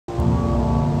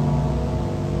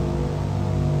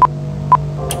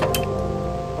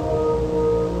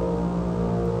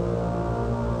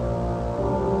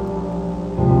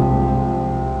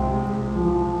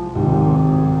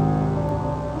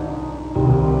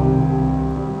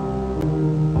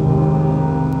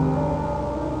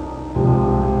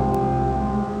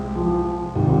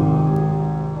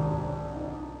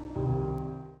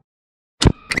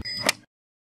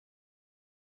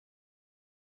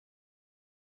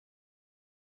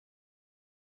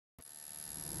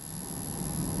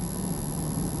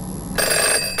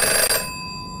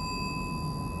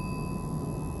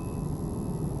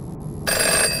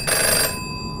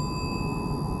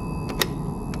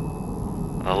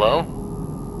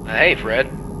Hello? Hey, Fred.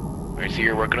 I see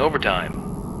you're working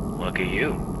overtime. Lucky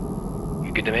you.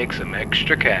 You get to make some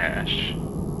extra cash.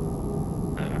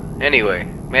 Anyway,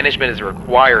 management is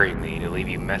requiring me to leave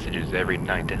you messages every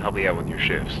night to help you out with your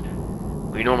shifts.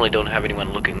 We normally don't have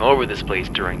anyone looking over this place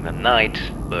during the night,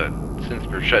 but since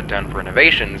we're shut down for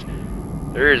renovations,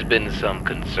 there has been some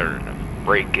concern of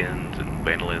break-ins and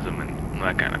vandalism and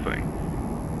that kind of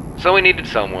thing. So we needed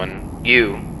someone,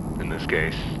 you in this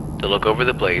case, to look over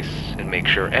the place and make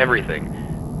sure everything,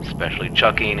 especially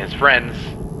Chucky and his friends,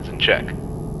 is in check.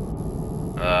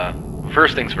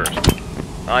 First things first.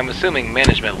 I'm assuming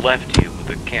management left you with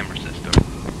a camera system.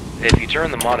 If you turn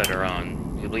the monitor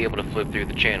on, you'll be able to flip through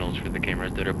the channels for the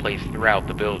cameras that are placed throughout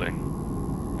the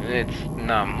building. It's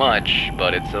not much,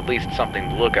 but it's at least something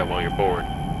to look at while you're bored.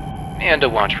 And to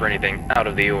watch for anything out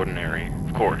of the ordinary,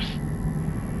 of course.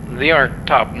 They aren't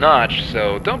top-notch,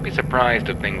 so don't be surprised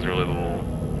if things are a little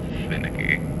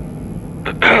finicky.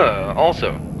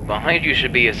 Also, behind you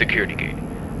should be a security gate.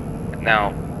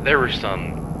 Now, there were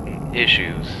some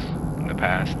issues in the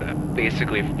past that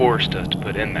basically forced us to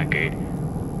put in that gate.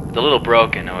 It's a little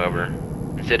broken, however.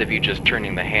 Instead of you just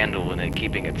turning the handle and it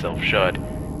keeping itself shut,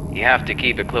 you have to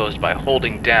keep it closed by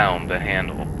holding down the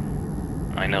handle.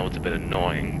 I know it's a bit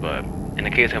annoying, but in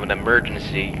the case of an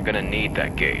emergency, you're gonna need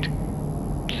that gate.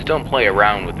 Just don't play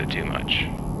around with it too much.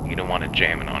 You don't want it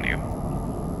jamming on you.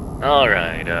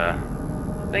 Alright,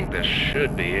 I think this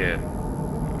should be it.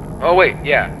 Oh wait,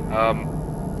 yeah,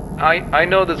 I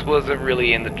know this wasn't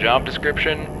really in the job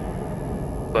description,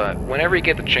 but whenever you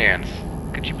get the chance,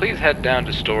 could you please head down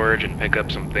to storage and pick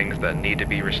up some things that need to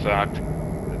be restocked?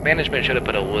 Management should have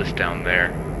put a list down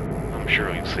there. I'm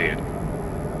sure you'll see it.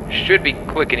 Should be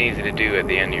quick and easy to do at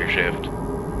the end of your shift.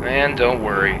 And don't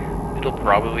worry, it'll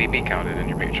probably be counted in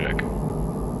your paycheck.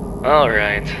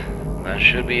 Alright, that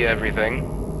should be everything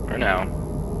for now.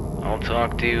 I'll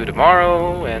talk to you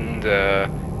tomorrow, and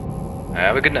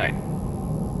have a good night.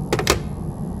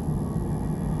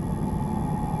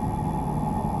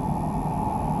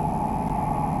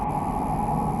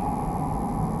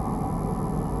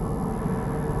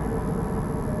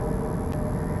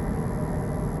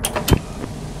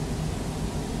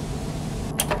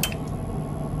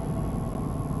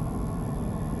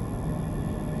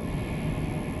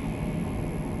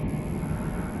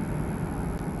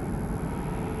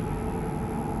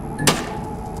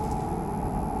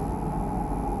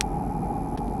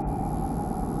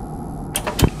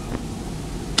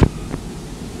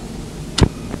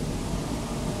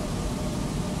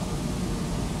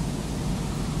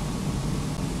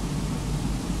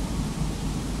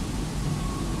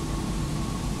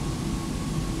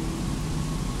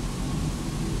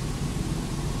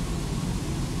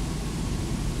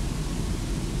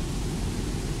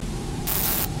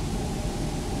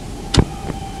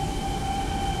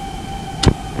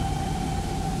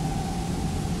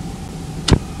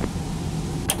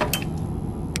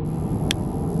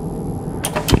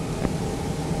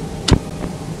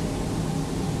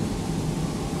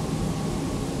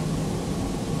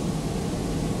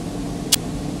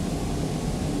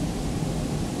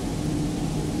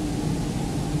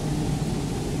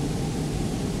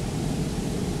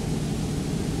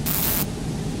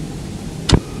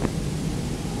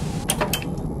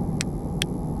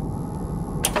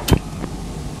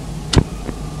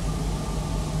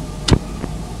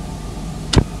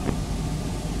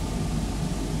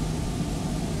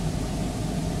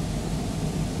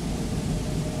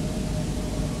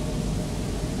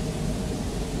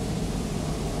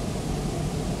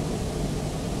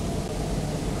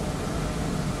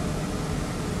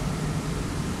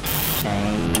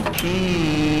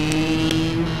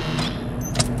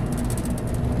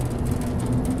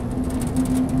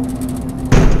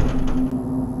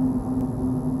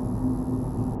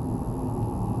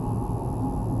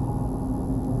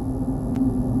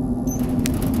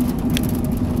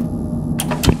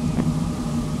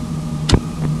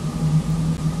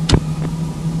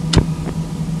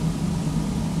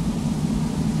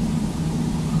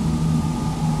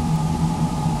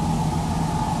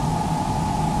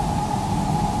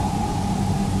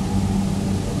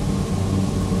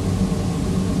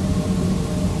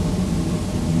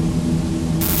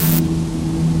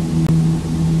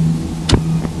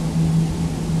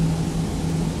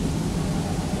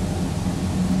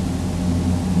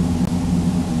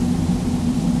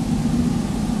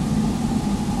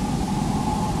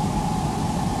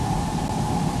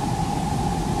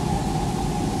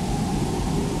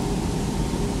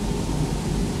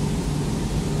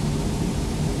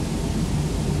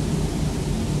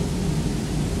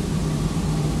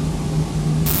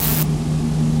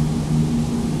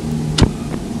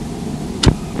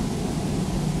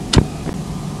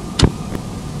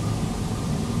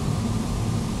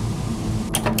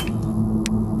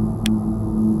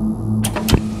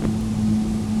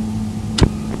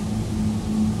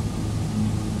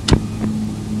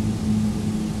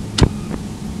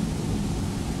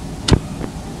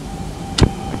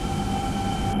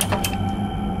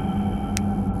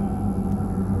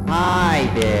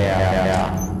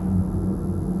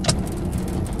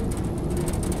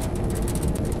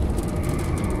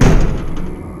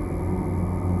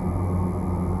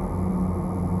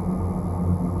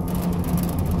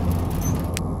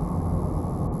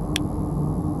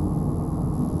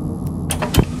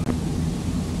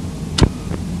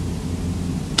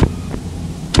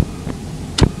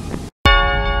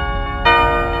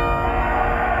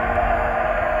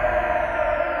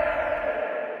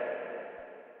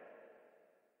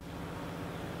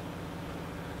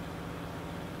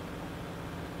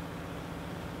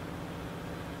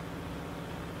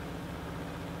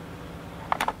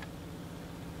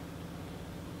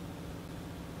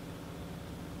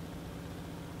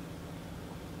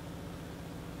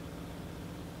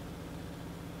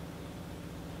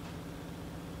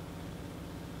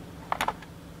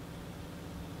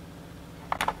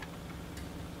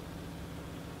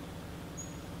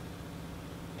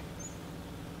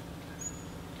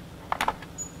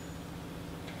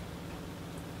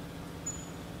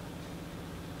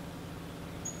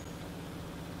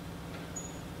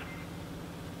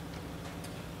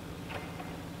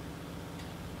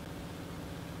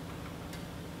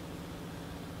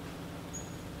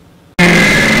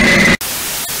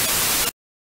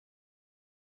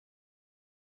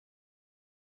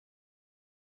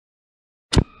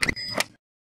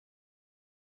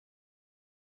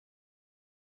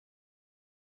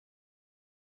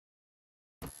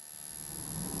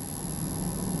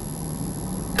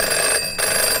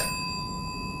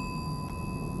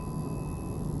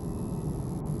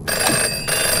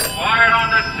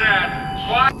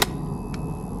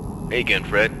 Hey again,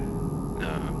 Fred.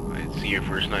 I see your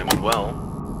first night went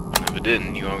well. If it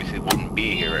didn't, you obviously wouldn't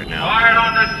be here right now. Quiet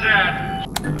on the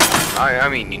set! I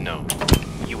mean, you know,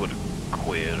 you would have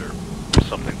quit or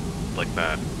something like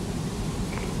that.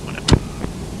 Whatever.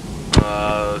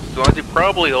 So as you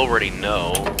probably already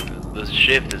know, this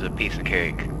shift is a piece of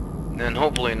cake. And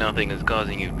hopefully nothing is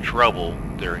causing you trouble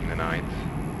during the nights.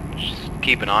 Just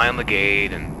keep an eye on the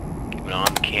gate and keep an eye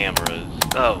on the cameras.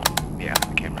 Oh, yeah,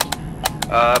 the cameras.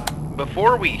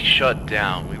 Before we shut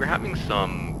down, we were having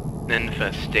some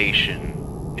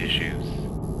infestation issues.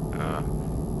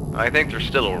 I think there's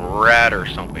still a rat or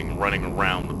something running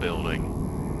around the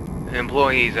building.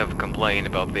 Employees have complained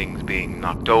about things being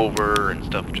knocked over and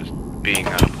stuff just being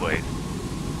out of place.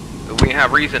 We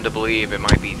have reason to believe it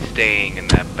might be staying in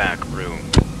that back room,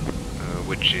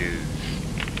 which is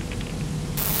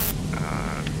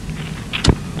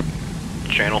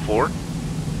Channel 4?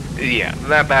 Yeah,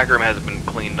 that back room hasn't been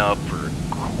cleaned up for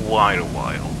quite a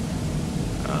while.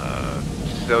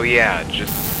 So yeah,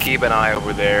 just keep an eye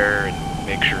over there and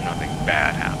make sure nothing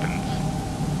bad happens.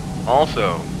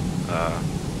 Also,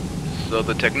 so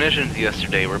the technicians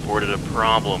yesterday reported a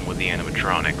problem with the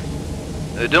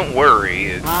animatronics. Don't worry,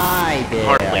 it's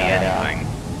hardly anything.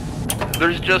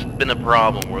 There's just been a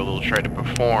problem where they'll try to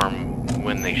perform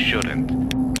when they shouldn't.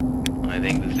 I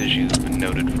think this issue's been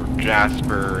noted for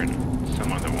Jasper and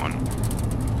some other one.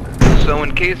 So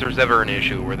in case there's ever an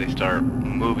issue where they start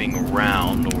moving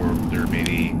around or they're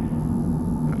maybe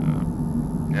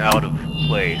out of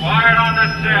place, Quiet on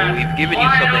the set! we've given you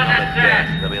something on the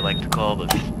desk that we like to call the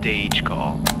stage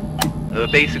call.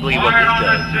 Basically what this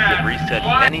does is it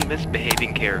resets any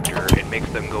misbehaving character and makes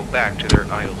them go back to their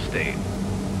idle state.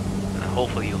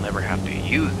 Hopefully you'll never have to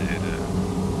use it,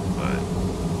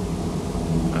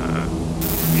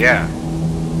 yeah.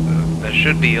 That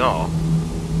should be all.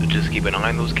 Just keep an eye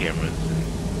on those cameras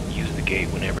and use the gate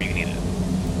whenever you need it.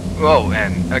 Oh,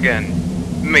 and again,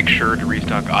 make sure to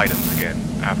restock items again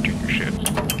after your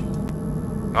shift.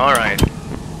 Alright,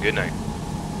 good night.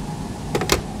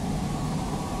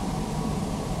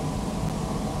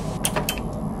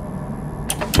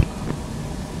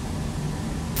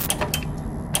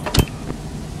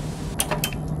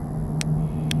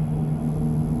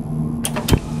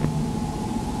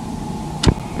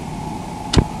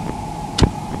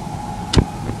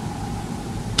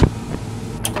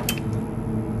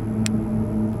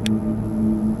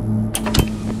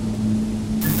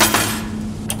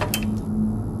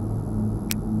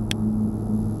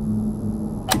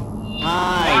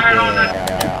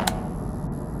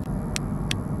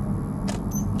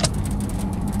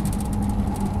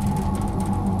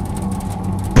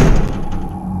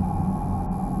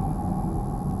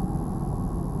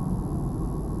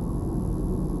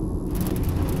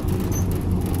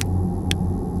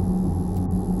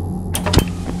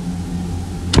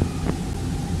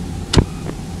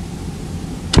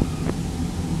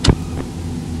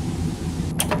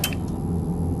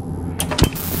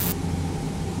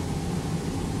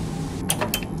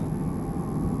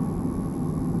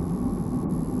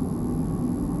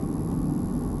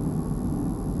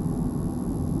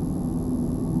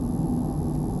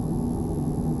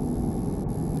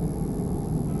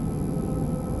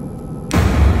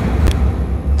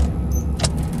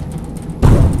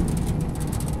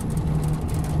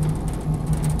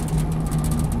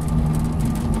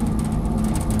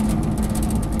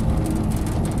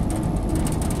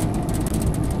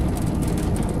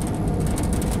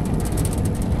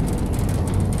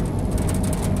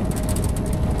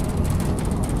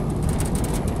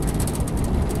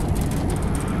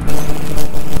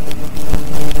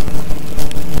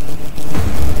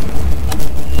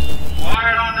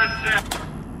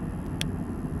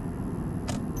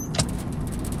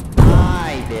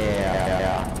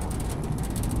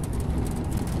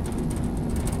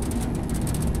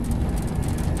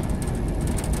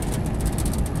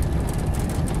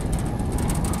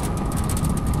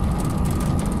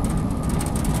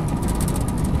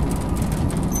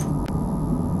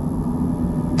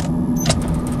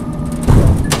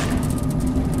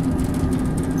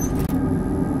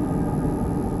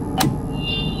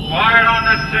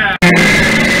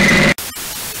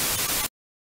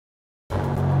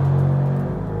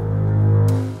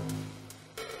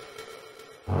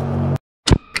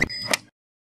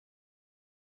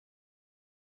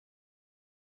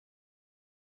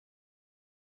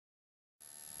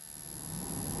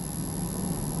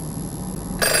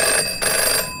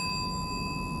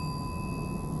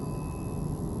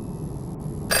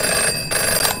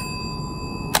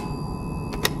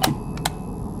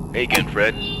 Hey again,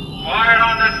 Fred. Quiet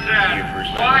on the set. Your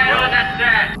first Quiet time on the around.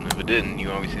 set. If it didn't,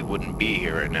 you obviously wouldn't be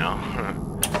here right now.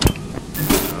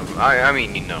 I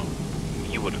mean, you know,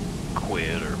 you would have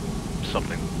quit or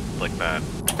something like that.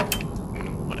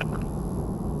 Whatever.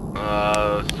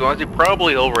 So as you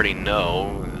probably already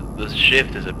know, this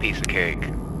shift is a piece of cake.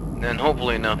 And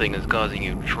hopefully nothing is causing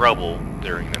you trouble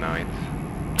during the nights.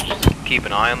 Just keep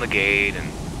an eye on the gate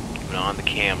and keep an eye on the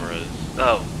cameras.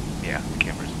 Oh, yeah, the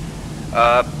cameras.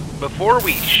 Before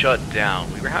we shut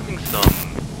down, we were having some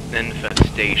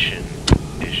infestation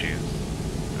issues.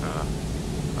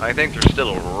 I think there's still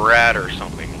a rat or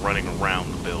something running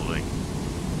around the building.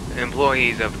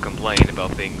 Employees have complained about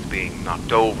things being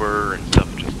knocked over and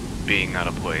stuff just being out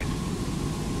of place.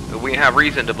 We have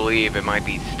reason to believe it might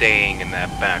be staying in that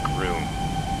back room,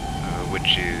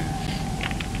 which is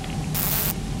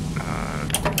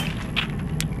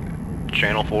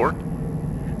Channel 4?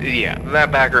 Yeah,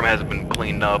 that back room hasn't been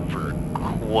cleaned up for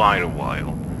quite a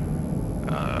while.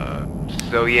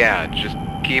 So yeah, just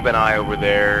keep an eye over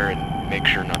there and make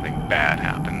sure nothing bad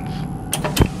happens.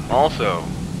 Also,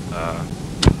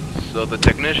 so the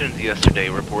technicians yesterday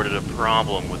reported a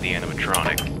problem with the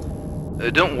animatronics.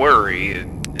 Don't worry,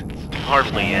 it's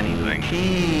hardly anything.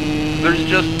 There's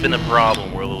just been a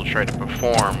problem where they'll try to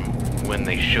perform when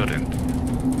they shouldn't.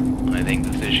 I think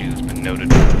this issue's been noted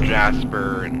by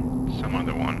Jasper and some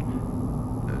other one.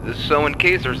 So in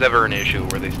case there's ever an issue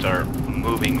where they start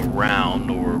moving around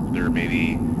or they're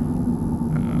maybe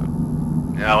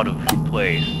out of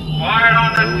place, Quiet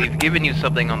on the we've given you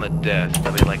something on the desk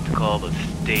that we like to call the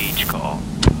stage call.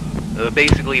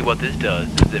 Basically what this does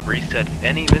is it resets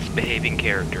any misbehaving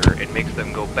character and makes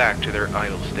them go back to their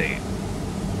idle state.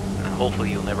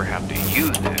 Hopefully you'll never have to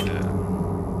use it,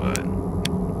 but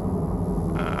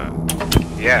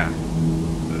yeah,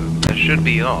 that should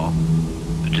be all.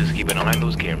 Just keep an eye on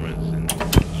those cameras and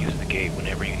use the gate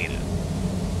whenever you need it.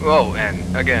 Oh,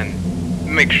 and again,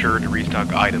 make sure to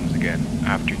restock items again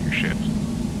after your shifts.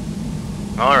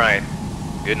 Alright,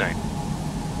 good night.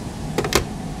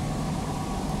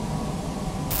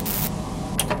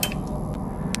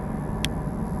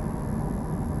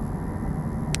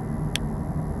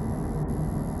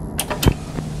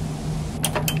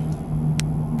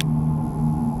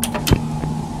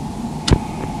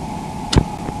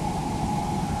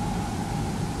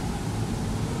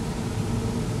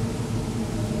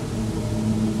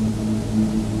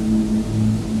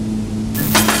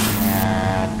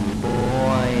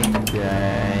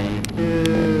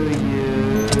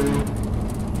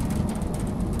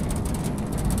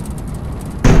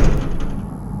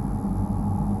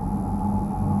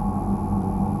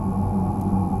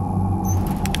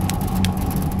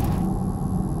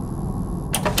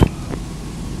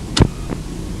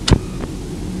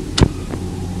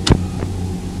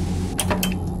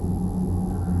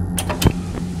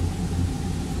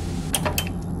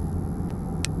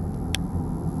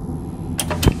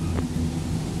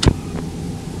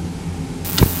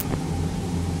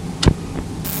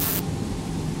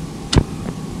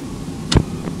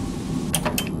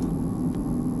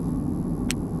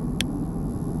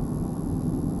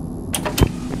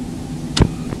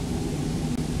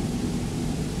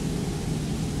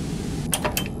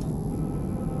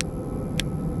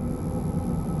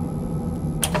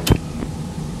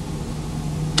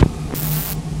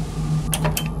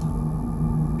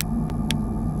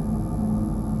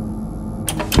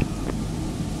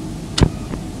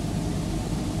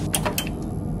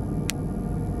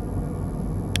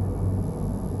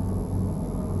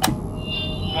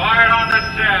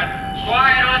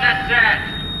 Quiet on the set!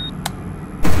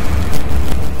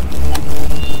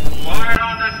 Quiet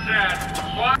on the set!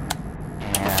 Quiet.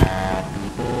 Happy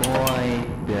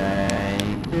birthday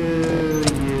to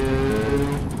you.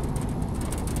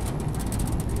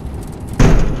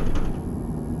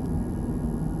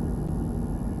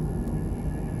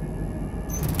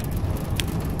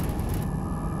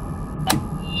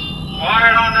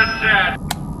 Quiet on the set!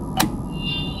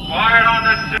 Quiet on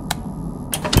the set!